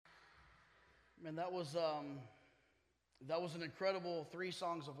Man, that was an incredible 3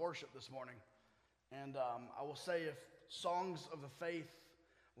 songs of worship this morning. And I will say, if songs of the faith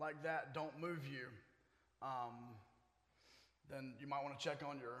like that don't move you, then you might want to check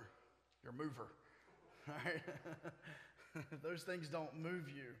on your mover. All right? If those things don't move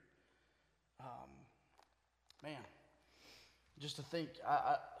you, man, just to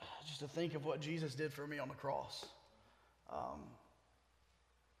think of what Jesus did for me on the cross.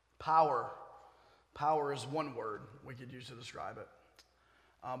 Power is one word we could use to describe it.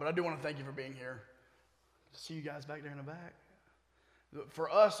 But I do want to thank you for being here. See you guys back there in the back. For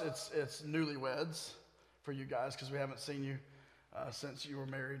us, it's newlyweds. For you guys, because we haven't seen you since you were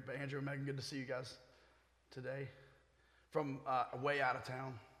married. But Andrew and Megan, good to see you guys today from way out of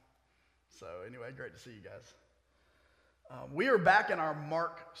town. So anyway, great to see you guys. We are back in our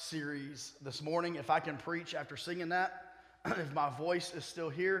Mark series this morning. If I can preach after singing that, if my voice is still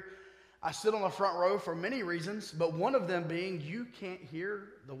here. I sit on the front row for many reasons, but one of them being you can't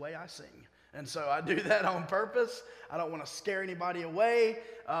hear the way I sing. And so I do that on purpose. I don't want to scare anybody away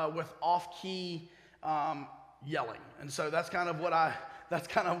with off-key yelling. And so that's kind of what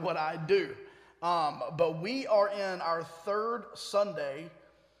I do. But we are in our third Sunday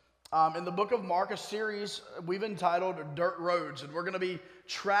in the book of Mark, a series we've entitled Dirt Roads. And we're going to be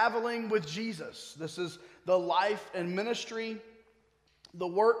traveling with Jesus. This is the life and ministry, the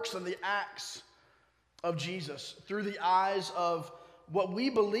works and the acts of Jesus through the eyes of what we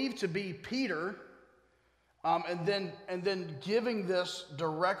believe to be Peter, and then giving this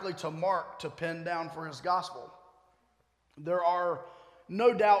directly to Mark to pen down for his gospel. There are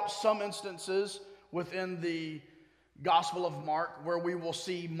no doubt some instances within the Gospel of Mark where we will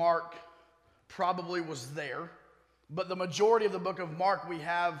see Mark probably was there, but the majority of the book of Mark we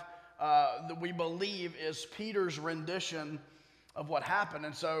have that we believe is Peter's rendition of what happened.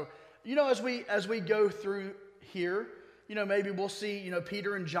 And so, as we go through here, maybe we'll see,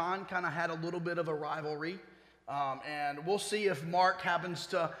 Peter and John kind of had a little bit of a rivalry. And we'll see if Mark happens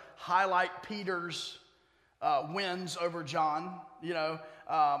to highlight Peter's wins over John.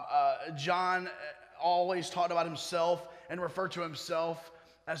 John always talked about himself and referred to himself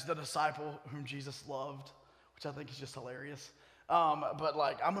as the disciple whom Jesus loved, which I think is just hilarious. But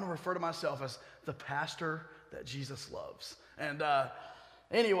I'm going to refer to myself as the pastor that Jesus loves. And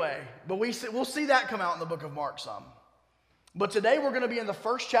anyway, but we'll see that come out in the book of Mark some. But today we're going to be in the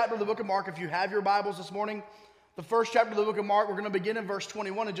first chapter of the book of Mark. If you have your Bibles this morning, the first chapter of the book of Mark, we're going to begin in verse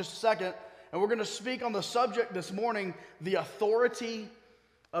 21 in just a second. And we're going to speak on the subject this morning, the authority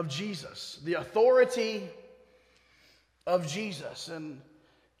of Jesus. The authority of Jesus. And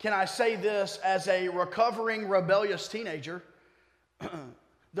can I say this, as a recovering rebellious teenager,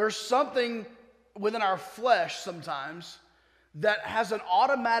 there's something within our flesh sometimes that has an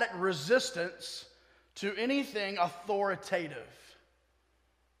automatic resistance to anything authoritative.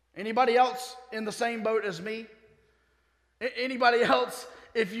 Anybody else in the same boat as me? Anybody else,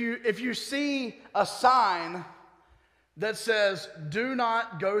 if you see a sign that says do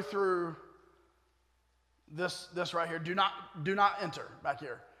not go through this right here, do not enter back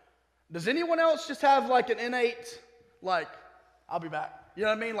here, does anyone else just have like an innate I'll be back? You know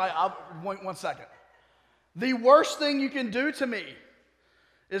what I mean? I'll wait 1 second. The worst thing you can do to me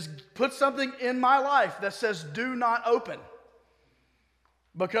is put something in my life that says do not open.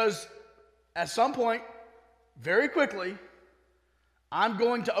 Because at some point, very quickly, I'm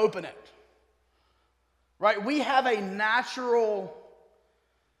going to open it. Right? We have a natural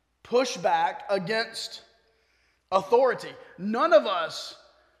pushback against authority. None of us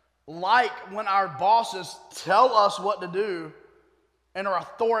like when our bosses tell us what to do and are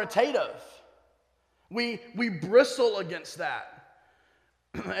authoritative. We bristle against that.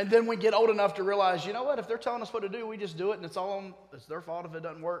 And then we get old enough to realize, you know what, if they're telling us what to do, we just do it, and it's their fault if it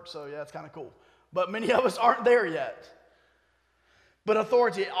doesn't work, so yeah, it's kind of cool. But many of us aren't there yet. But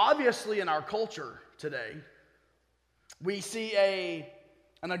authority, obviously in our culture today, we see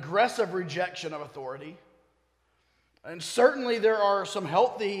an aggressive rejection of authority. And certainly there are some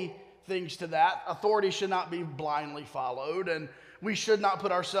healthy things to that. Authority should not be blindly followed, and we should not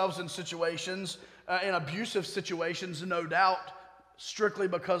put ourselves in situations, in abusive situations, no doubt, strictly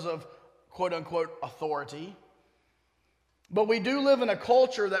because of quote-unquote authority. But we do live in a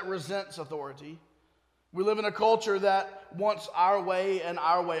culture that resents authority. We live in a culture that wants our way and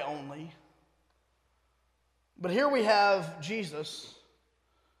our way only. But here we have Jesus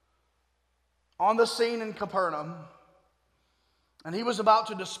on the scene in Capernaum, and he was about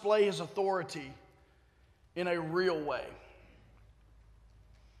to display his authority in a real way.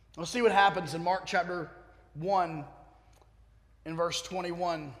 Let's see what happens in Mark chapter 1 in verse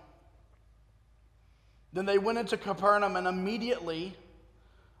 21. Then they went into Capernaum, and immediately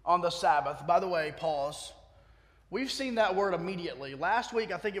on the Sabbath, by the way, pause. We've seen that word immediately. Last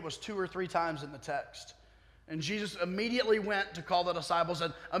week, I think it was 2 or 3 times in the text. And Jesus immediately went to call the disciples,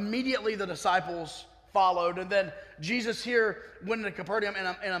 and immediately the disciples followed. And then Jesus here went into Capernaum,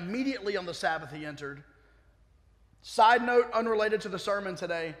 and immediately on the Sabbath he entered. Side note, unrelated to the sermon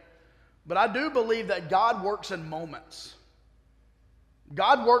today, but I do believe that God works in moments.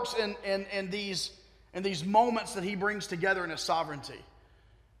 God works in these moments that he brings together in his sovereignty.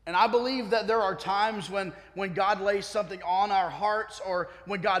 And I believe that there are times when God lays something on our hearts, or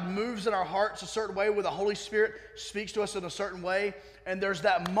when God moves in our hearts a certain way, where the Holy Spirit speaks to us in a certain way, and there's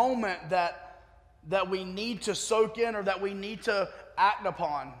that moment that we need to soak in, or that we need to act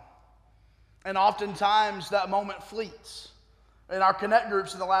upon. And oftentimes that moment fleets. In our Connect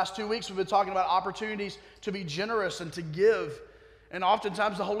groups in the last 2 weeks, we've been talking about opportunities to be generous and to give. And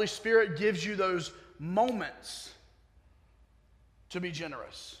oftentimes the Holy Spirit gives you those moments to be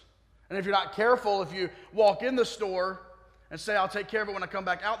generous. And if you're not careful, if you walk in the store and say, I'll take care of it when I come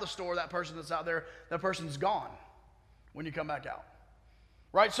back out the store, that person that's out there, that person's gone when you come back out.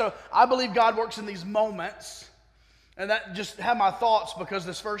 Right? So I believe God works in these moments. And that just had my thoughts, because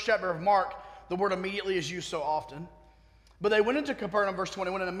this first chapter of Mark, the word immediately is used so often. But they went into Capernaum, verse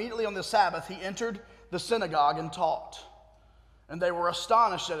 21, and immediately on the Sabbath he entered the synagogue and taught. And they were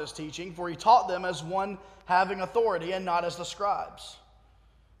astonished at his teaching, for he taught them as one having authority, and not as the scribes.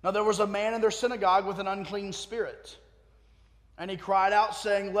 Now there was a man in their synagogue with an unclean spirit. And he cried out,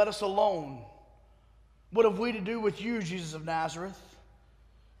 saying, Let us alone. What have we to do with you, Jesus of Nazareth?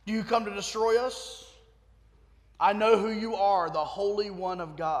 Do you come to destroy us? I know who you are, the Holy One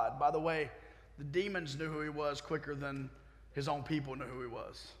of God. By the way, the demons knew who he was quicker than his own people knew who he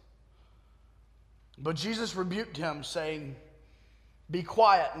was. But Jesus rebuked him, saying, Be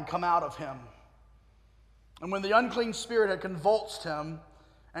quiet and come out of him. And when the unclean spirit had convulsed him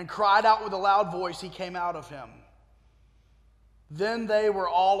and cried out with a loud voice, he came out of him. Then they were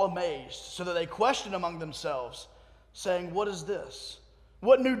all amazed, so that they questioned among themselves, saying, What is this?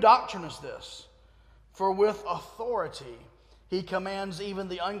 What new doctrine is this? For with authority he commands even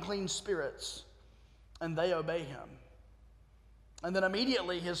the unclean spirits, and they obey him. And then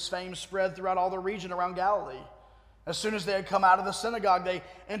immediately his fame spread throughout all the region around Galilee. As soon as they had come out of the synagogue, they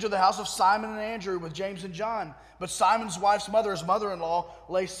entered the house of Simon and Andrew with James and John. But Simon's wife's mother, his mother-in-law,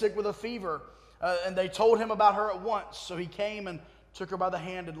 lay sick with a fever, and they told him about her at once. So he came and took her by the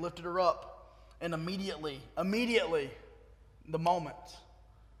hand and lifted her up. And immediately, the moment,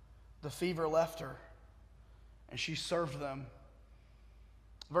 the fever left her, and she served them.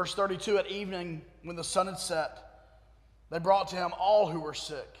 Verse 32, at evening, when the sun had set, they brought to him all who were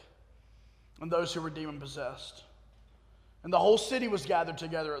sick and those who were demon-possessed. And the whole city was gathered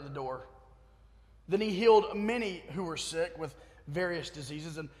together at the door. Then he healed many who were sick with various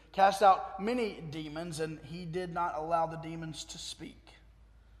diseases and cast out many demons, and he did not allow the demons to speak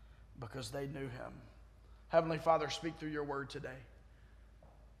because they knew him. Heavenly Father, speak through your word today.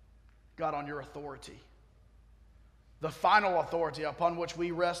 God, on your authority, the final authority upon which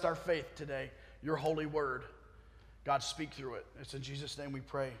we rest our faith today, your holy word. God, speak through it. It's in Jesus' name we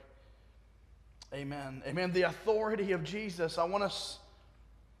pray. Amen. Amen. The authority of Jesus. I want us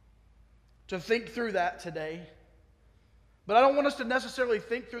to think through that today. But I don't want us to necessarily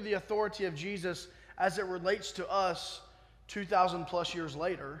think through the authority of Jesus as it relates to us 2,000 plus years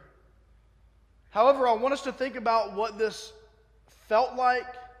later. However, I want us to think about what this felt like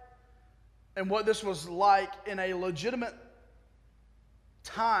and what this was like in a legitimate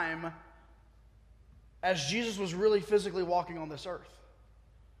time as Jesus was really physically walking on this earth.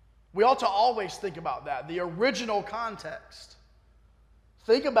 We ought to always think about that, the original context.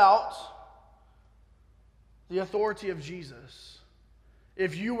 Think about the authority of Jesus.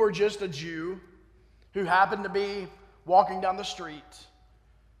 If you were just a Jew who happened to be walking down the street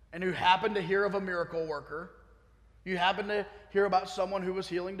and who happened to hear of a miracle worker, you happened to hear about someone who was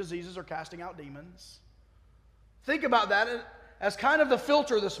healing diseases or casting out demons. Think about that as kind of the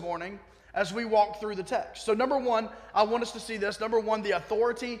filter this morning as we walk through the text. So number one, I want us to see this. Number one, the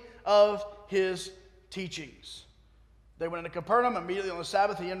authority of his teachings. They went into Capernaum. Immediately on the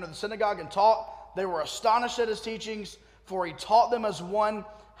Sabbath, he entered the synagogue and taught. They were astonished at his teachings, for he taught them as one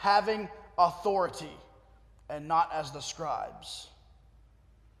having authority and not as the scribes.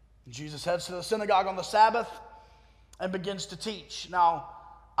 Jesus heads to the synagogue on the Sabbath and begins to teach. Now,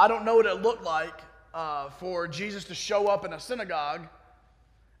 I don't know what it looked like for Jesus to show up in a synagogue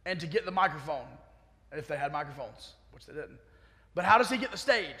and to get the microphone, if they had microphones, which they didn't. But how does he get the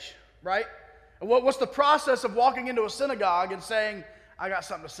stage, right? And what's the process of walking into a synagogue and saying, I got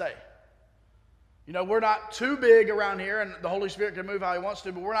something to say? You know, we're not too big around here, and the Holy Spirit can move how he wants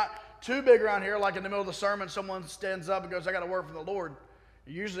to, but we're not too big around here like in the middle of the sermon someone stands up and goes, I got a word from the Lord.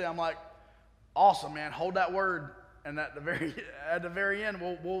 Usually I'm like, awesome, man, hold that word, and at the very end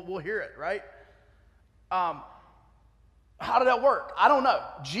we'll hear it, right? How did that work? I don't know.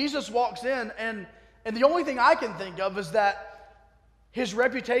 Jesus walks in, and the only thing I can think of is that his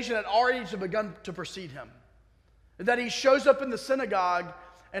reputation had already begun to precede him. That he shows up in the synagogue,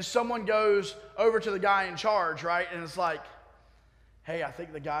 and someone goes over to the guy in charge, right? And it's like, hey, I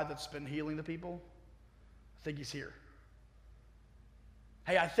think the guy that's been healing the people, I think he's here.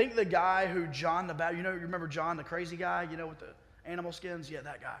 Hey, I think the guy who John the Baptist, you remember John, the crazy guy, with the animal skins? Yeah,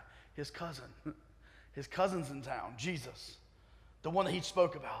 that guy. His cousin's in town, Jesus, the one that he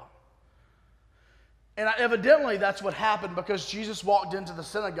spoke about. And evidently that's what happened, because Jesus walked into the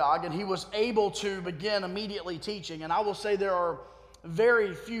synagogue and he was able to begin immediately teaching. And I will say there are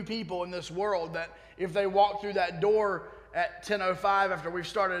very few people in this world that if they walk through that door at 10:05 after we've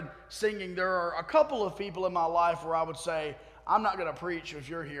started singing, there are a couple of people in my life where I would say, I'm not going to preach. If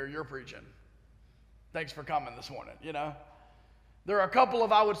you're here, you're preaching. Thanks for coming this morning, There are a couple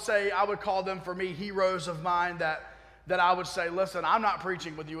of, I would call them for me heroes of mine that I would say, listen, I'm not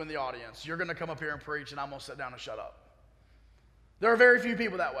preaching with you in the audience. You're going to come up here and preach, and I'm going to sit down and shut up. There are very few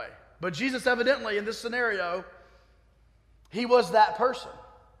people that way. But Jesus evidently, in this scenario, he was that person.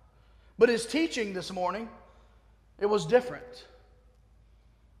 But his teaching this morning, it was different.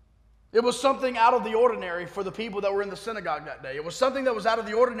 It was something out of the ordinary for the people that were in the synagogue that day. It was something that was out of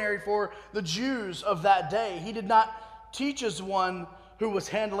the ordinary for the Jews of that day. He did not teach as one who was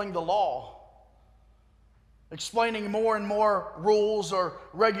handling the law, explaining more and more rules or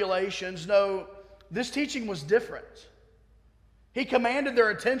regulations. No, this teaching was different. He commanded their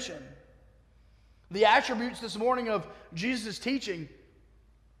attention. The attributes this morning of Jesus' teaching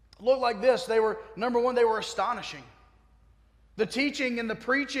look like this. They were, number one, they were astonishing. The teaching and the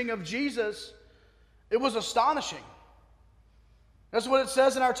preaching of Jesus, it was astonishing. That's what it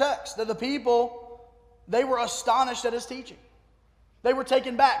says in our text, that the people, they were astonished at his teaching. They were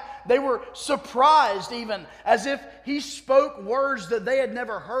taken back. They were surprised even, as if he spoke words that they had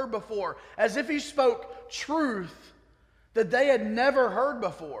never heard before, as if he spoke truth that they had never heard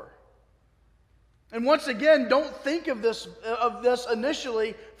before. And once again, don't think of this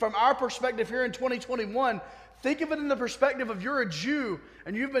initially from our perspective here in 2021. Think of it in the perspective of you're a Jew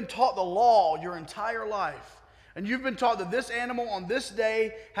and you've been taught the law your entire life. And you've been taught that this animal on this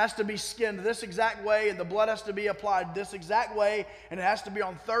day has to be skinned this exact way, and the blood has to be applied this exact way, and it has to be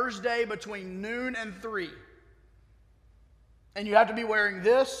on Thursday between noon and 3. And you have to be wearing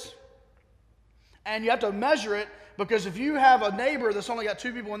this, and you have to measure it, because if you have a neighbor that's only got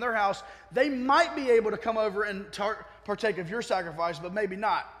 2 people in their house, they might be able to come over and partake of your sacrifice, but maybe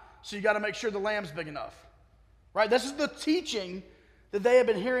not. So you got to make sure the lamb's big enough. Right? This is the teaching that they have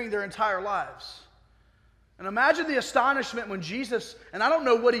been hearing their entire lives. And imagine the astonishment when Jesus, and I don't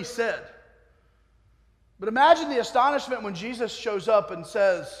know what he said, but imagine the astonishment when Jesus shows up and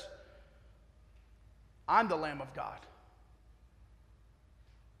says, I'm the Lamb of God.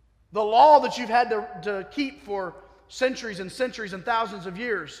 The law that you've had to keep for centuries and centuries and thousands of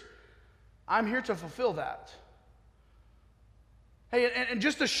years, I'm here to fulfill that. Hey, and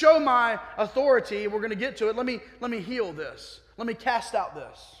just to show my authority, we're going to get to it, let me heal this. Let me cast out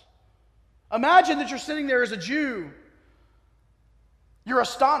this. Imagine that you're sitting there as a Jew. You're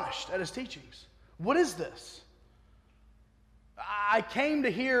astonished at his teachings. What is this? I came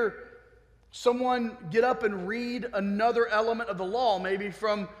to hear someone get up and read another element of the law, maybe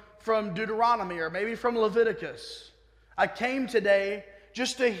from Deuteronomy or maybe from Leviticus. I came today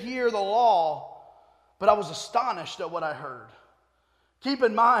just to hear the law, but I was astonished at what I heard. Keep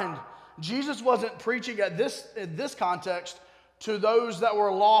in mind, Jesus wasn't preaching in this context to those that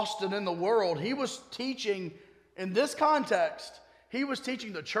were lost and in the world. He was teaching, in this context, he was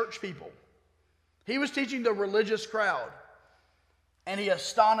teaching the church people. He was teaching the religious crowd. And he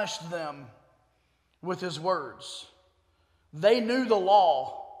astonished them with his words. They knew the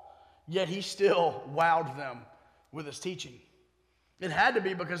law, yet he still wowed them with his teaching. It had to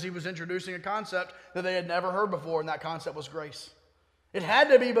be because he was introducing a concept that they had never heard before, and that concept was grace. It had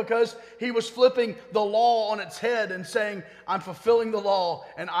to be because he was flipping the law on its head and saying, I'm fulfilling the law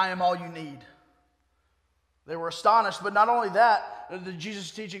and I am all you need. They were astonished, but not only that,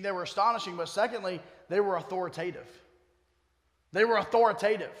 Jesus' teaching, they were astonishing, but secondly, they were authoritative. They were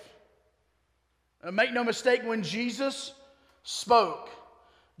authoritative. And make no mistake, when Jesus spoke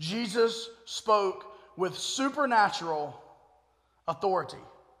with supernatural authority.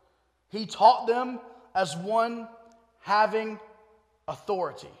 He taught them as one having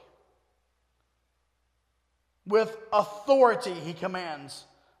authority. With authority, he commands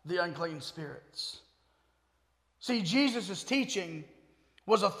the unclean spirits. See, Jesus' teaching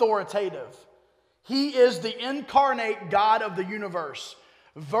was authoritative. He is the incarnate God of the universe,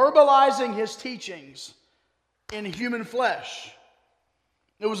 verbalizing his teachings in human flesh.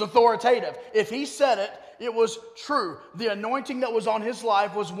 It was authoritative. If he said it, it was true. The anointing that was on his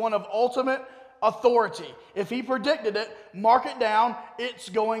life was one of ultimate authority. If he predicted it, mark it down, it's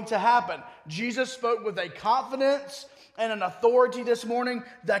going to happen. Jesus spoke with a confidence and an authority this morning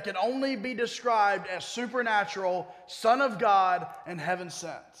that can only be described as supernatural, Son of God, and heaven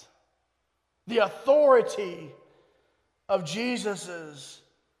sent. The authority of Jesus'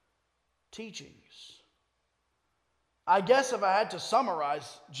 teachings. I guess if I had to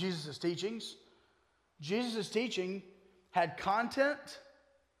summarize Jesus' teachings, Jesus' teaching had content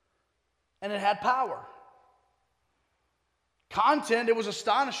and it had power. Content, it was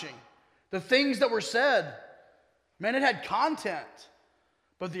astonishing. The things that were said, man, it had content,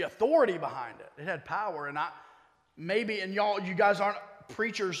 but the authority behind it, it had power. And you guys aren't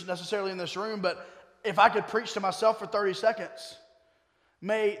preachers necessarily in this room, but if I could preach to myself for 30 seconds,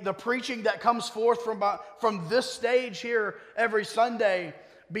 may the preaching that comes forth from this stage here every Sunday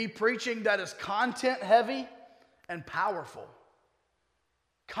be preaching that is content heavy and powerful.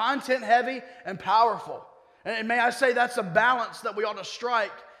 Content heavy and powerful. And may I say that's a balance that we ought to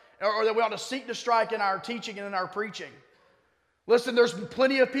strike, or that we ought to seek to strike in our teaching and in our preaching. Listen, there's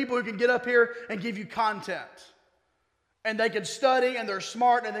plenty of people who can get up here and give you content. And they can study and they're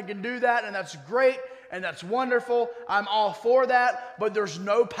smart and they can do that, and that's great and that's wonderful. I'm all for that, but there's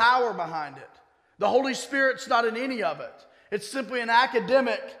no power behind it. The Holy Spirit's not in any of it. It's simply an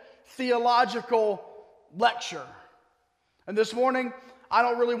academic, theological lecture. And this morning, I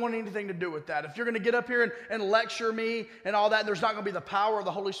don't really want anything to do with that. If you're going to get up here and lecture me and all that, and there's not going to be the power of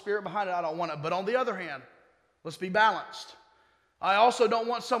the Holy Spirit behind it, I don't want it. But on the other hand, let's be balanced. I also don't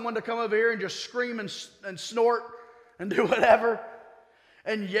want someone to come over here and just scream and snort and do whatever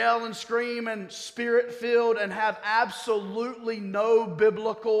and yell and scream and spirit-filled and have absolutely no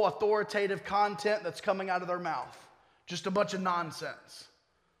biblical authoritative content that's coming out of their mouth. Just a bunch of nonsense.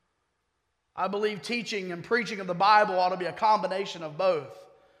 I believe teaching and preaching of the Bible ought to be a combination of both.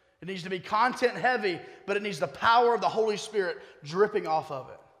 It needs to be content heavy, but it needs the power of the Holy Spirit dripping off of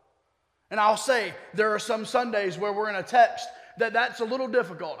it. And I'll say, there are some Sundays where we're in a text that's a little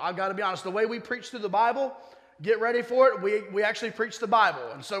difficult. I've got to be honest. The way we preach through the Bible, get ready for it, we actually preach the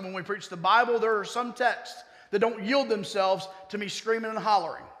Bible. And so when we preach the Bible, there are some texts that don't yield themselves to me screaming and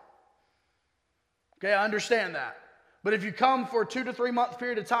hollering. Okay, I understand that. But if you come for a 2 to 3 month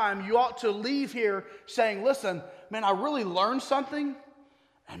period of time, you ought to leave here saying, listen, man, I really learned something.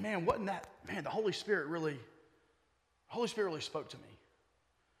 And man, the Holy Spirit really spoke to me.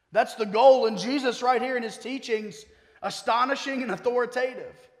 That's the goal. And Jesus right here in his teachings, astonishing and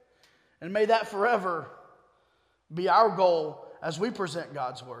authoritative. And may that forever be our goal as we present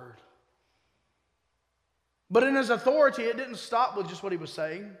God's word. But in his authority, it didn't stop with just what he was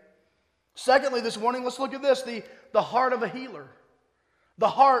saying. Secondly, this morning, let's look at this, the heart of a healer. The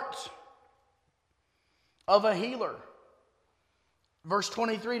heart of a healer. Verse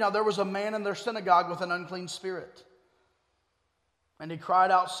 23, now there was a man in their synagogue with an unclean spirit. And he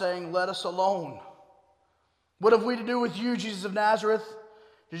cried out saying, let us alone. What have we to do with you, Jesus of Nazareth?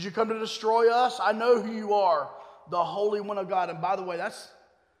 Did you come to destroy us? I know who you are, the Holy One of God. And by the way,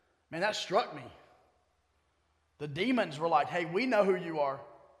 that struck me. The demons were like, hey, we know who you are.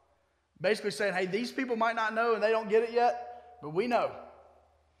 Basically saying, hey, these people might not know and they don't get it yet, but we know.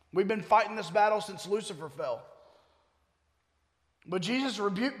 We've been fighting this battle since Lucifer fell. But Jesus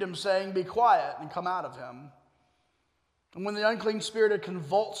rebuked him, saying, be quiet and come out of him. And when the unclean spirit had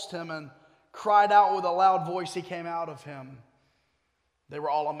convulsed him and cried out with a loud voice, he came out of him. They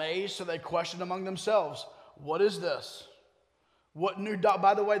were all amazed, so they questioned among themselves, what is this? What new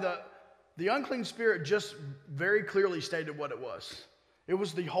By the way, the unclean spirit just very clearly stated what it was. It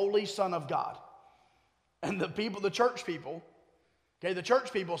was the Holy Son of God. And the church people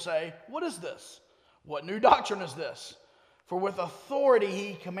say, what is this? What new doctrine is this? For with authority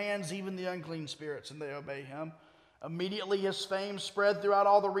he commands even the unclean spirits, and they obey him. Immediately his fame spread throughout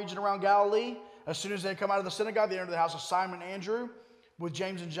all the region around Galilee. As soon as they had come out of the synagogue, they entered the house of Simon and Andrew with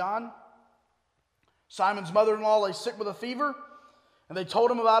James and John. Simon's mother-in-law lay sick with a fever, and they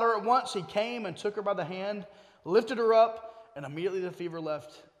told him about her at once. He came and took her by the hand, lifted her up, and immediately the fever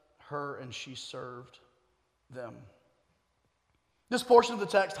left her, and she served them. This portion of the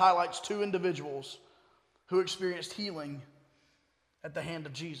text highlights two individuals who experienced healing at the hand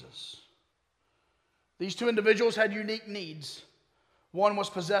of Jesus. These two individuals had unique needs. One was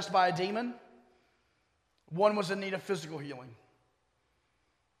possessed by a demon. One was in need of physical healing.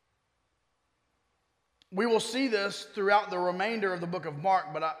 We will see this throughout the remainder of the book of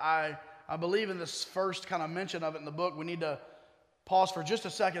Mark, but I believe in this first kind of mention of it in the book, we need to pause for just a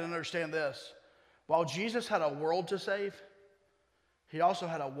second and understand this. While Jesus had a world to save, he also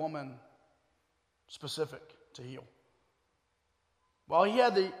had a woman specific to heal. While he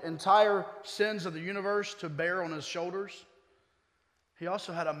had the entire sins of the universe to bear on his shoulders, he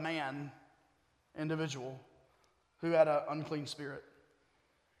also had a man, individual, who had an unclean spirit.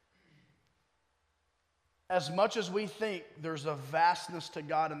 As much as we think there's a vastness to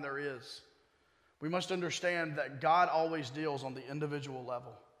God, and there is, we must understand that God always deals on the individual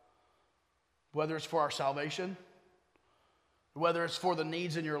level. Whether it's for our salvation, whether it's for the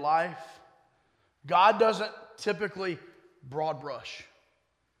needs in your life, God doesn't typically broad brush.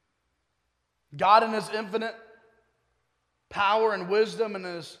 God in his infinite power and wisdom and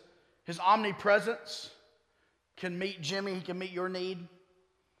his omnipresence can meet Jimmy, he can meet your need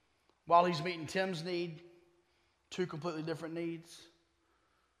while he's meeting Tim's need, two completely different needs.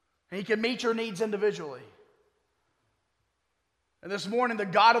 And he can meet your needs individually. And this morning, the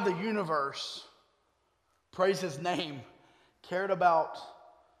God of the universe, praise his name, cared about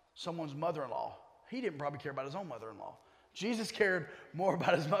someone's mother-in-law. He didn't probably care about his own mother-in-law. Jesus cared more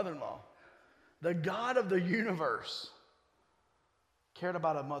about his mother-in-law. The God of the universe cared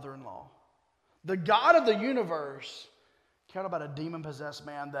about a mother-in-law. The God of the universe cared about a demon-possessed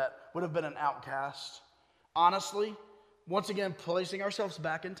man that would have been an outcast. Honestly, once again, placing ourselves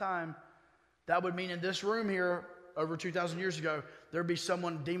back in time, that would mean in this room here over 2,000 years ago, there'd be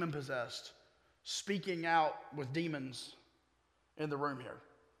someone demon-possessed speaking out with demons in the room here,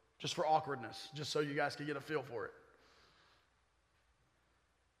 just for awkwardness, just so you guys could get a feel for it.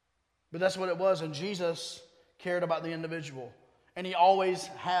 But that's what it was, and Jesus cared about the individual, and he always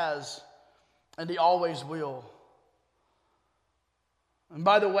has, and he always will. And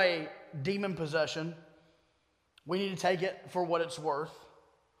by the way, demon possession, we need to take it for what it's worth.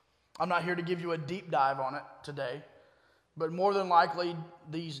 I'm not here to give you a deep dive on it today, but more than likely,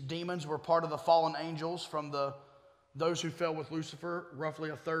 these demons were part of the fallen angels from those who fell with Lucifer, roughly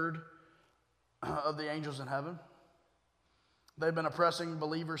a third of the angels in heaven. They've been oppressing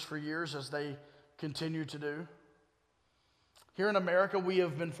believers for years, as they continue to do. Here in America, we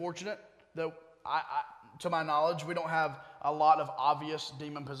have been fortunate that, to my knowledge, we don't have a lot of obvious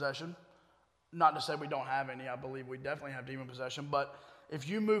demon possession. Not to say we don't have any. I believe we definitely have demon possession. But if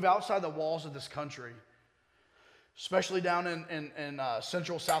you move outside the walls of this country, especially down in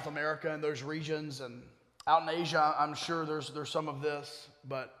Central South America and those regions, and out in Asia, I'm sure there's some of this,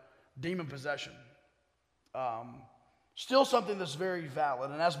 but demon possession. Still something that's very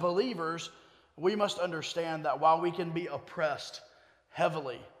valid. And as believers, we must understand that while we can be oppressed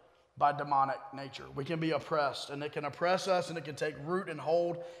heavily by demonic nature, we can be oppressed, and it can oppress us, and it can take root and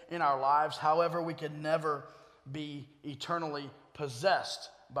hold in our lives. However, we can never be eternally possessed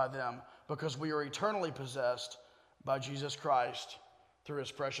by them, because we are eternally possessed by Jesus Christ through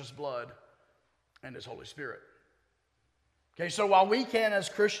his precious blood and his Holy Spirit. Okay, so while we can, as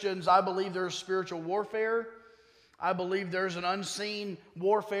Christians, I believe there's spiritual warfare. I believe there's an unseen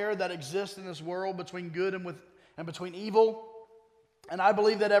warfare that exists in this world between good and between evil. And I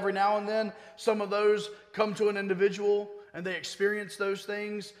believe that every now and then, some of those come to an individual and they experience those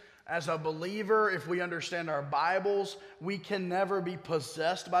things. As a believer, if we understand our Bibles, we can never be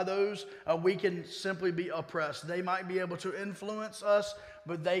possessed by those. We can simply be oppressed. They might be able to influence us,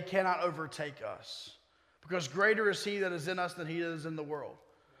 but they cannot overtake us. Because greater is he that is in us than he is in the world.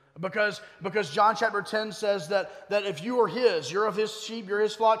 Because John chapter 10 says that if you are his, you're of his sheep, you're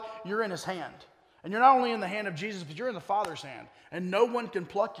his flock, you're in his hand. And you're not only in the hand of Jesus, but you're in the Father's hand. And no one can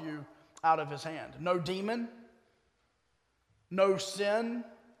pluck you out of his hand. No demon, no sin,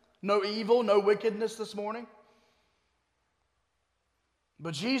 no evil, no wickedness this morning.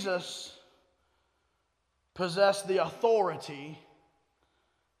 But Jesus possessed the authority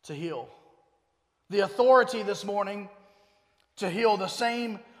to heal. The authority this morning to heal, the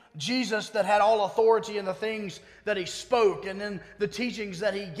same Jesus that had all authority in the things that he spoke and in the teachings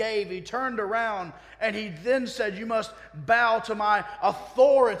that he gave. He turned around and he then said, "You must bow to my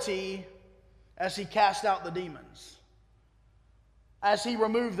authority," as he cast out the demons, as he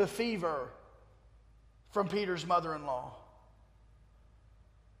removed the fever from Peter's mother-in-law.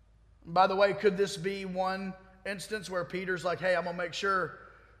 By the way, could this be one instance where Peter's like, "Hey, I'm going to make sure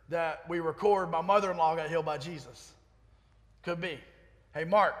that we record my mother-in-law got healed by Jesus"? Could be. Hey,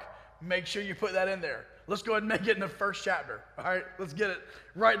 Mark, make sure you put that in there. Let's go ahead and make it in the first chapter. All right, let's get it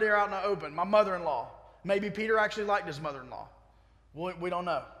right there out in the open. My mother-in-law. Maybe Peter actually liked his mother-in-law. We don't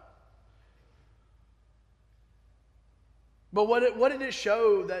know. But what did it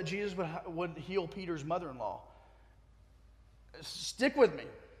show that Jesus would heal Peter's mother-in-law? Stick with me.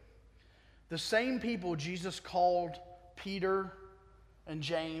 The same people Jesus called Peter and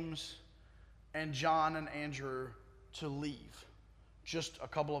James and John and Andrew to leave just a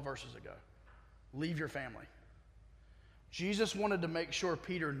couple of verses ago. Leave your family. Jesus wanted to make sure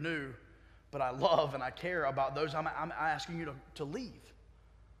Peter knew, but I love and I care about those I'm asking you to leave.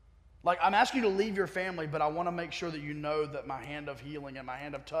 Like, I'm asking you to leave your family, but I want to make sure that you know that my hand of healing and my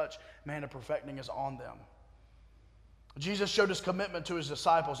hand of touch, my hand of perfecting is on them. Jesus showed his commitment to his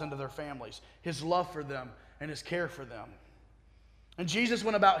disciples and to their families, his love for them and his care for them. And Jesus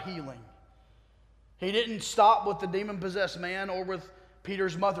went about healing. He didn't stop with the demon-possessed man or with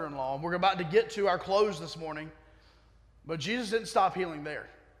Peter's mother-in-law. We're about to get to our close this morning, but Jesus didn't stop healing there.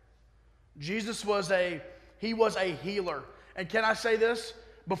 Jesus was a healer. And can I say this?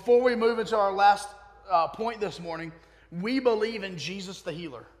 Before we move into our last point this morning, we believe in Jesus the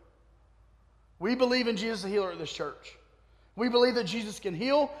healer. We believe in Jesus the healer at this church. We believe that Jesus can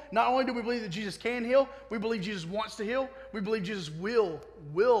heal. Not only do we believe that Jesus can heal, we believe Jesus wants to heal. We believe Jesus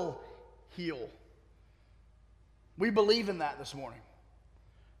will heal. We believe in that this morning.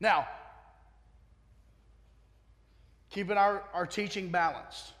 Now, keeping our teaching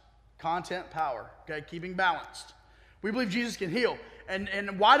balanced. Content, power. Okay, keeping balanced. We believe Jesus can heal.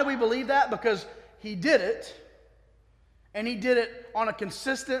 And why do we believe that? Because he did it, and he did it on a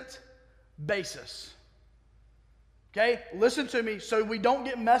consistent basis. Okay? Listen to me so we don't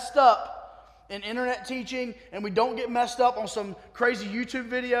get messed up in internet teaching, and we don't get messed up on some crazy YouTube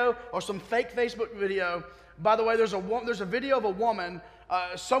video or some fake Facebook video. By the way, there's a video of a woman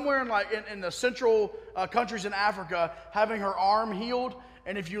somewhere in the central countries in Africa having her arm healed.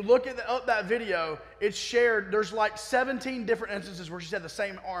 And if you look up that video, it's shared. There's like 17 different instances where she's had the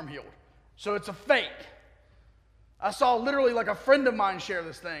same arm healed. So it's a fake. I saw literally like a friend of mine share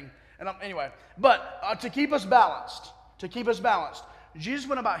this thing. And anyway, but to keep us balanced, Jesus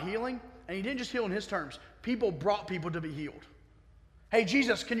went about healing, and he didn't just heal in his terms. People brought people to be healed. Hey,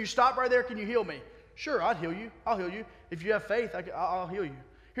 Jesus, can you stop right there? Can you heal me? Sure, I'll heal you. I'll heal you. If you have faith, I'll heal you.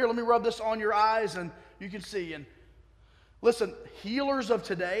 Here, let me rub this on your eyes, and you can see. And listen, healers of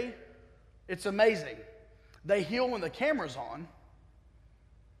today, it's amazing. They heal when the camera's on.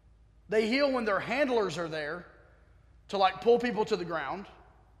 They heal when their handlers are there to like pull people to the ground.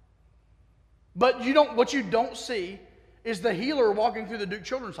 But what you don't see is the healer walking through the Duke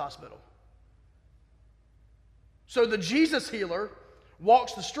Children's Hospital. So the Jesus healer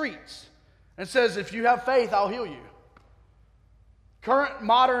walks the streets and says, if you have faith, I'll heal you. Current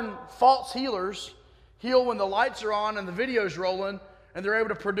modern false healers heal when the lights are on and the video's rolling and they're able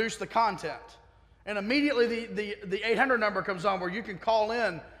to produce the content. And immediately the 800 number comes on where you can call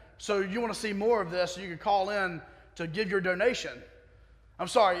in. So you want to see more of this, you can call in to give your donation. I'm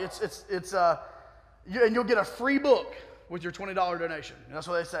sorry, and you'll get a free book with your $20 donation. And that's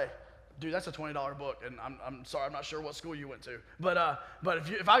what they say. Dude, that's a $20 book, and I'm sorry, I'm not sure what school you went to. But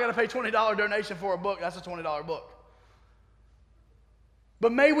if I got to pay $20 donation for a book, that's a $20 book.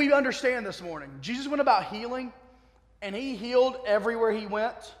 But may we understand this morning, Jesus went about healing, and he healed everywhere he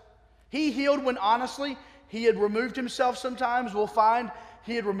went. He healed when, honestly, he had removed himself sometimes. We'll find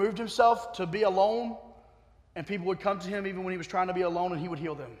he had removed himself to be alone, and people would come to him even when he was trying to be alone, and he would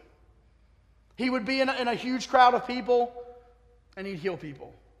heal them. He would be in a huge crowd of people, and he'd heal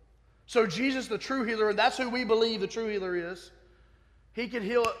people. So Jesus, the true healer, and that's who we believe the true healer is, he can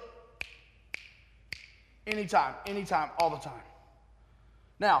heal it anytime, all the time.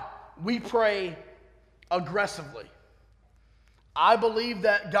 Now, we pray aggressively. I believe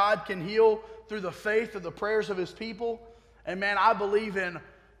that God can heal through the faith of the prayers of his people. And man, I believe in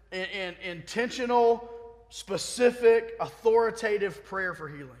intentional, specific, authoritative prayer for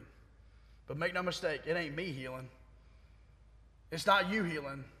healing. But make no mistake, it ain't me healing. It's not you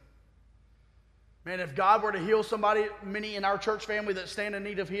healing. Man, if God were to heal somebody, many in our church family that stand in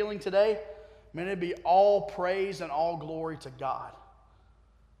need of healing today, man, it'd be all praise and all glory to God.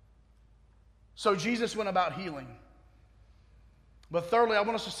 So Jesus went about healing. But thirdly, I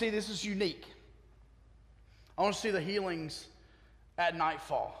want us to see this is unique. I want to see the healings at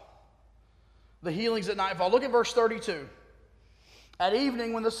nightfall. The healings at nightfall. Look at verse 32. At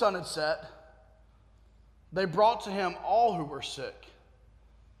evening, when the sun had set, they brought to him all who were sick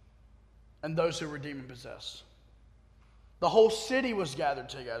and those who were demon-possessed. The whole city was gathered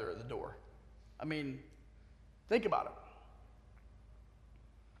together at the door. I mean, think about it.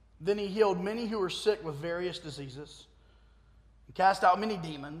 Then he healed many who were sick with various diseases and cast out many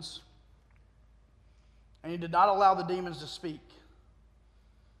demons. And he did not allow the demons to speak.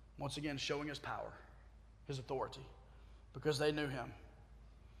 Once again, showing his power, his authority. because they knew him.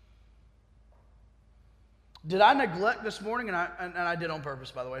 Did I neglect this morning, and I did on purpose,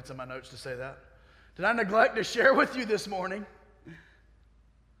 by the way, it's in my notes to say that. Did I neglect to share with you this morning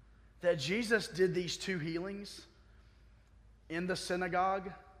that Jesus did these 2 healings in the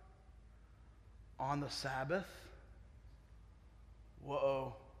synagogue on the Sabbath?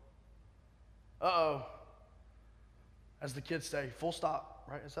 Whoa. Uh-oh. As the kids say, full stop,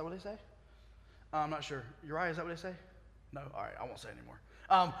 right? Is that what they say? I'm not sure. Uriah, is that what they say? No? All right, I won't say anymore.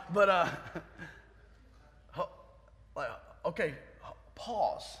 Okay,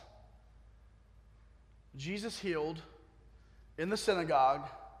 pause. Jesus healed in the synagogue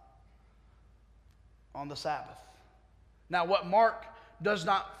on the Sabbath. Now, what Mark does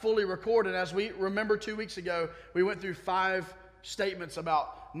not fully record, and as we remember 2 weeks ago, we went through 5 statements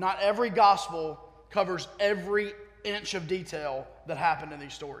about not every gospel covers every inch of detail that happened in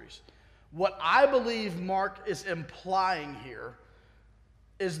these stories. What I believe Mark is implying here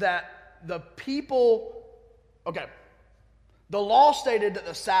is that the people, the law stated that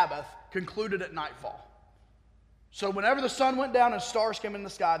the Sabbath concluded at nightfall. So whenever the sun went down and stars came in the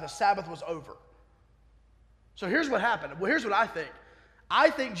sky, the Sabbath was over. So here's what happened. Well, here's what I think. I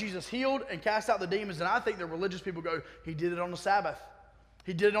think Jesus healed and cast out the demons, and I think the religious people go, he did it on the Sabbath.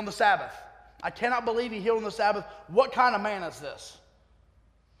 He did it on the Sabbath. I cannot believe he healed on the Sabbath. What kind of man is this?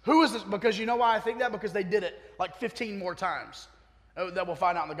 Who is this? Because you know why I think that? Because they did it like 15 more times that we'll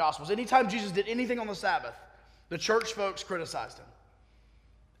find out in the Gospels. Anytime Jesus did anything on the Sabbath, the church folks criticized him.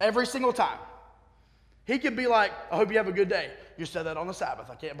 Every single time. He could be like, I hope you have a good day. You said that on the Sabbath.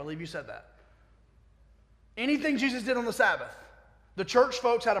 I can't believe you said that. Anything Jesus did on the Sabbath, the church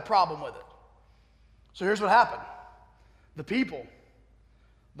folks had a problem with it. So here's what happened. The people,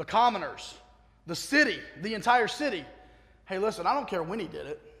 the commoners, the city, the entire city. Hey, listen, I don't care when he did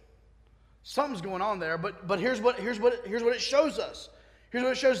it. Something's going on there, but here's what it shows us. Here's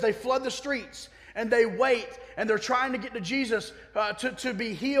what it shows. They flood the streets and they wait and they're trying to get to Jesus to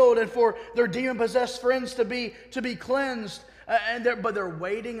be healed and for their demon-possessed friends to be cleansed. But they're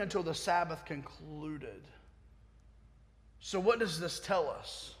waiting until the Sabbath concluded. So what does this tell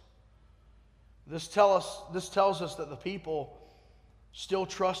us? This tells us that the people still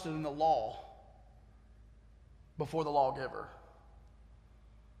trusted in the law before the lawgiver.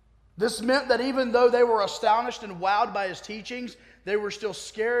 This meant that even though they were astonished and wowed by his teachings, they were still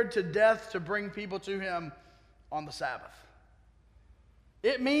scared to death to bring people to him on the Sabbath.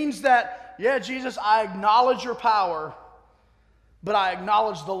 It means that, yeah, Jesus, I acknowledge your power, but I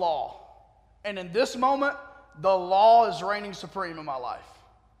acknowledge the law. And in this moment, the law is reigning supreme in my life.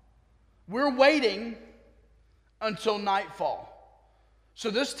 We're waiting until nightfall.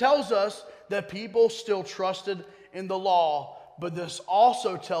 So this tells us that people still trusted in the law, but this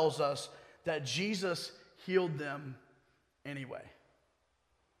also tells us that Jesus healed them anyway.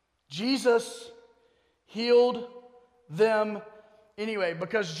 Jesus healed them anyway,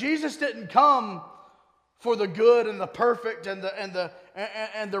 because Jesus didn't come for the good and the perfect and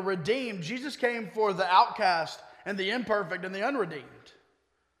the redeemed. Jesus came for the outcast and the imperfect and the unredeemed.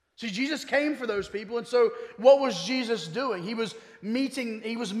 See, Jesus came for those people, and so what was Jesus doing? He was meeting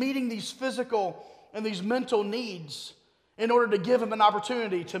these physical and these mental needs in order to give them an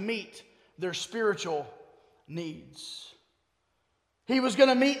opportunity to meet their spiritual needs. He was going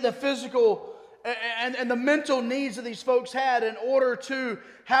to meet the physical and the mental needs that these folks had in order to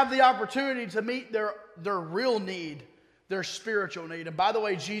have the opportunity to meet their real need, their spiritual need. And by the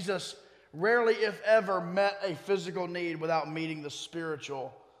way, Jesus rarely, if ever, met a physical need without meeting the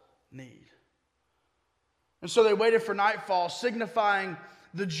spiritual need. And so they waited for nightfall, signifying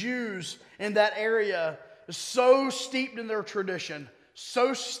the Jews in that area so steeped in their tradition,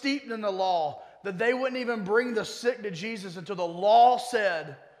 so steeped in the law, that they wouldn't even bring the sick to Jesus until the law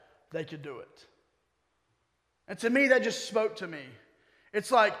said they could do it. And to me, that just spoke to me.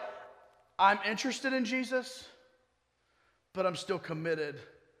 It's like, I'm interested in Jesus, but I'm still committed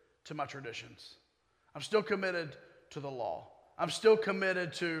to my traditions. I'm still committed to the law. I'm still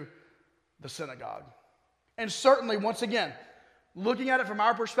committed to the synagogue. And certainly, once again, looking at it from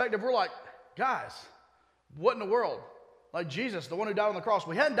our perspective, we're like, guys, what in the world? Like Jesus, the one who died on the cross.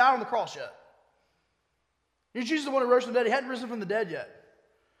 We hadn't died on the cross yet. Jesus, the one who rose from the dead, he hadn't risen from the dead yet.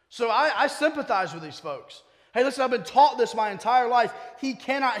 So I sympathize with these folks. Hey, listen, I've been taught this my entire life. He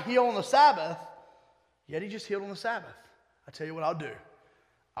cannot heal on the Sabbath, yet he just healed on the Sabbath. I tell you what I'll do.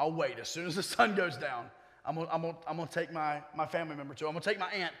 I'll wait. As soon as the sun goes down, I'm gonna take my family member to. I'm gonna take my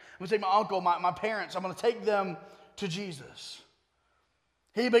aunt. I'm gonna take my uncle, my parents. I'm gonna take them to Jesus.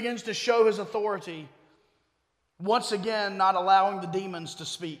 He begins to show his authority, once again not allowing the demons to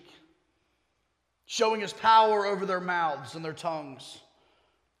speak. showing his power over their mouths and their tongues.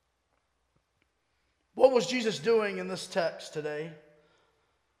 What was Jesus doing in this text today?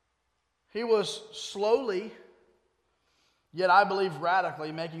 He was slowly, yet I believe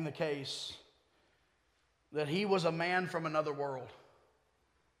radically, making the case that he was a man from another world.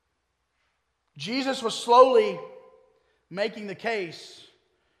 Jesus was slowly making the case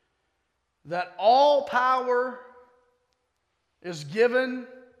that all power is given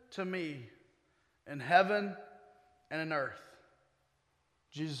to me in heaven and in earth.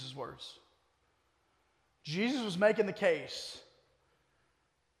 Jesus' words. Jesus was making the case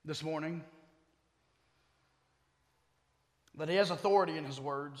this morning that he has authority in his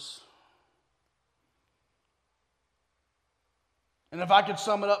words. And if I could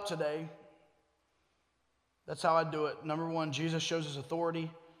sum it up today, that's how I do it. Number one, Jesus shows his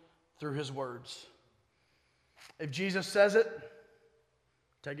authority through his words. If Jesus says it,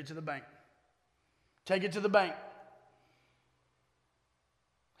 take it to the bank. Take it to the bank.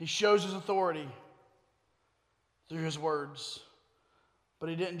 He shows his authority through his words. But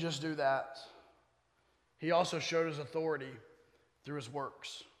he didn't just do that. He also showed his authority through his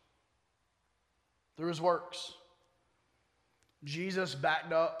works. Through his works. Jesus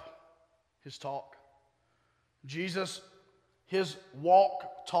backed up his talk. Jesus, his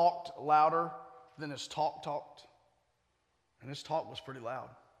walk talked louder than his talk talked. And his talk was pretty loud.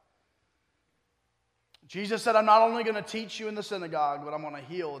 Jesus said, I'm not only going to teach you in the synagogue, but I'm going to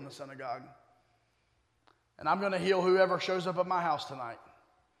heal in the synagogue. And I'm going to heal whoever shows up at my house tonight.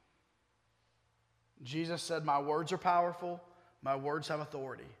 Jesus said, my words are powerful. My words have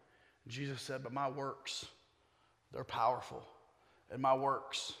authority. Jesus said, but my works, they're powerful. And my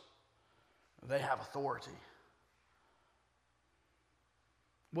works, they have authority.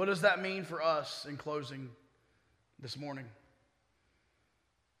 What does that mean for us in closing this morning?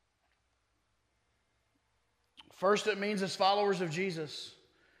 First, it means as followers of Jesus,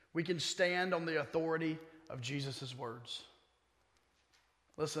 we can stand on the authority of Jesus' words.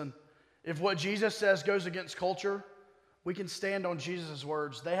 Listen, if what Jesus says goes against culture, we can stand on Jesus'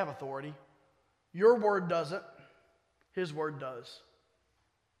 words. They have authority. Your word doesn't. His word does.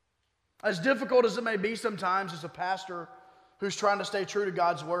 As difficult as it may be sometimes as a pastor who's trying to stay true to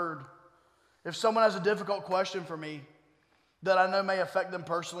God's word, if someone has a difficult question for me that I know may affect them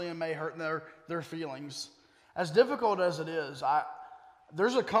personally and may hurt their feelings, as difficult as it is,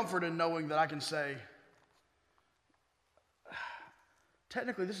 there's a comfort in knowing that I can say,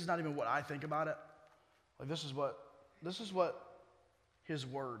 technically, this is not even what I think about it. Like this is what his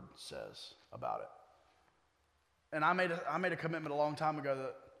word says about it. And I made a commitment a long time ago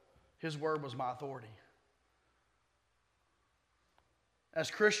that his word was my authority.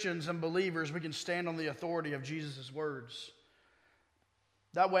 As Christians and believers, we can stand on the authority of Jesus' words.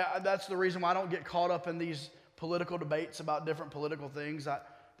 That way, that's the reason why I don't get caught up in these political debates about different political things.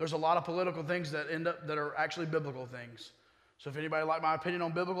 There's a lot of political things that are actually biblical things. So if anybody like my opinion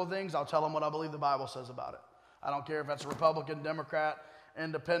on biblical things, I'll tell them what I believe the Bible says about it. I don't care if that's a Republican, Democrat,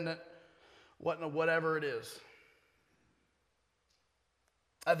 independent, whatever it is.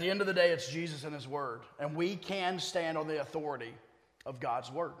 At the end of the day, it's Jesus and his word. And we can stand on the authority of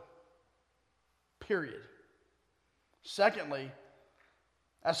God's word. Period. Secondly,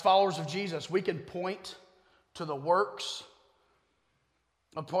 as followers of Jesus, we can point to the works.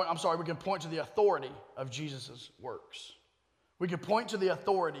 We can point to the authority of Jesus' works. We can point to the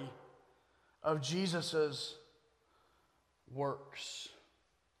authority of Jesus' works.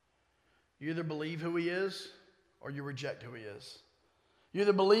 You either believe who he is or you reject who he is. You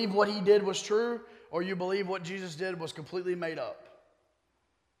either believe what he did was true or you believe what Jesus did was completely made up.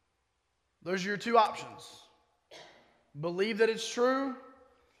 Those are your two options. Believe that it's true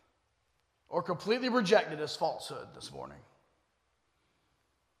or completely reject it as falsehood this morning.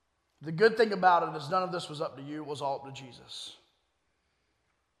 The good thing about it is none of this was up to you. It was all up to Jesus.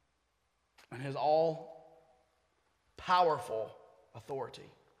 And his all-powerful authority.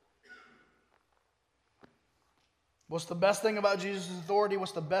 What's the best thing about Jesus' authority?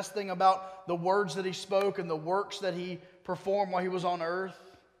 What's the best thing about the words that he spoke and the works that he performed while he was on earth?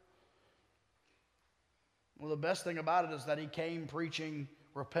 Well, the best thing about it is that he came preaching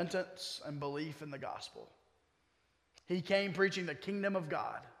repentance and belief in the gospel. He came preaching the kingdom of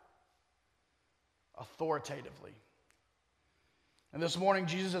God authoritatively. And this morning,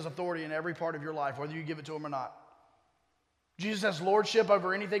 Jesus has authority in every part of your life, whether you give it to him or not. Jesus has lordship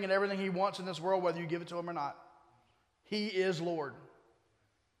over anything and everything he wants in this world, whether you give it to him or not. He is Lord.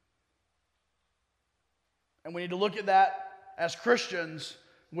 And we need to look at that as Christians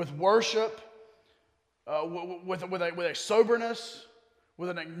with worship, with a soberness, with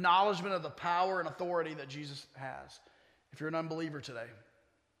an acknowledgement of the power and authority that Jesus has. If you're an unbeliever today,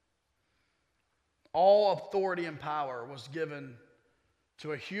 all authority and power was given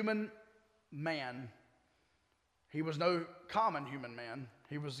to a human man. He was no common human man.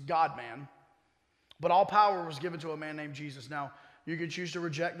 He was God-man. But all power was given to a man named Jesus. Now, you can choose to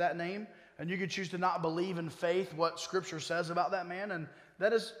reject that name, and you can choose to not believe in faith what Scripture says about that man, and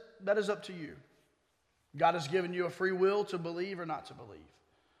that is up to you. God has given you a free will to believe or not to believe.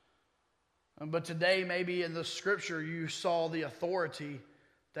 But today, maybe in the Scripture, you saw the authority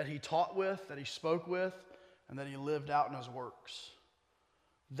that he taught with, that he spoke with, and that he lived out in his works.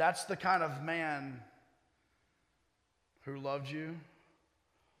 That's the kind of man who loved you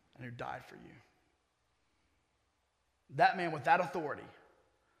and who died for you. That man with that authority,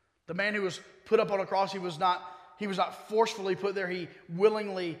 the man who was put up on a cross, he was not forcefully put there. He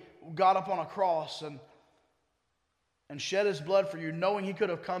willingly got up on a cross and shed his blood for you, knowing he could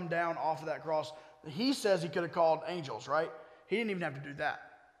have come down off of that cross. He says he could have called angels, right? He didn't even have to do that.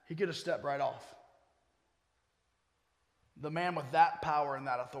 He could have stepped right off. The man with that power and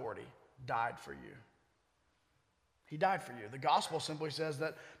that authority died for you. He died for you. The gospel simply says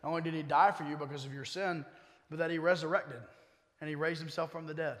that not only did he die for you because of your sin, but that he resurrected and he raised himself from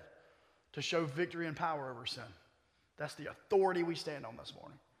the dead to show victory and power over sin. That's the authority we stand on this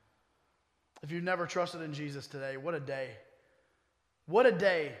morning. If you've never trusted in Jesus today, what a day. What a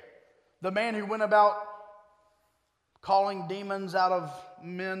day. The man who went about calling demons out of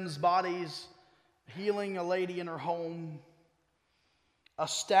men's bodies, healing a lady in her home,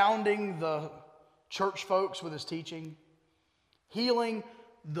 astounding the church folks with his teaching, healing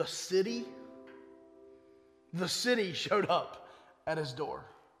the city. The city showed up at his door.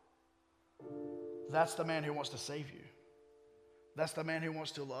 That's the man who wants to save you. That's the man who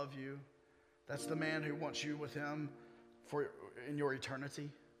wants to love you. That's the man who wants you with him in your eternity.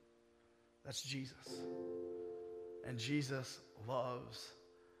 That's Jesus. And Jesus loves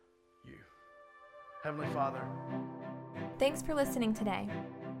you. Heavenly Father. Thanks for listening today.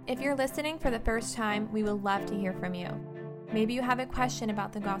 If you're listening for the first time, we would love to hear from you. Maybe you have a question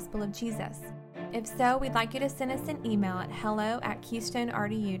about the gospel of Jesus. If so, we'd like you to send us an email at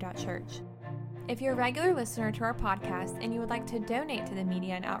hello@keystonerdu.church. If you're a regular listener to our podcast and you would like to donate to the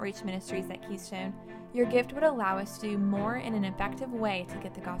media and outreach ministries at Keystone, your gift would allow us to do more in an effective way to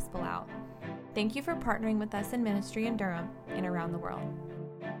get the gospel out. Thank you for partnering with us in ministry in Durham and around the world.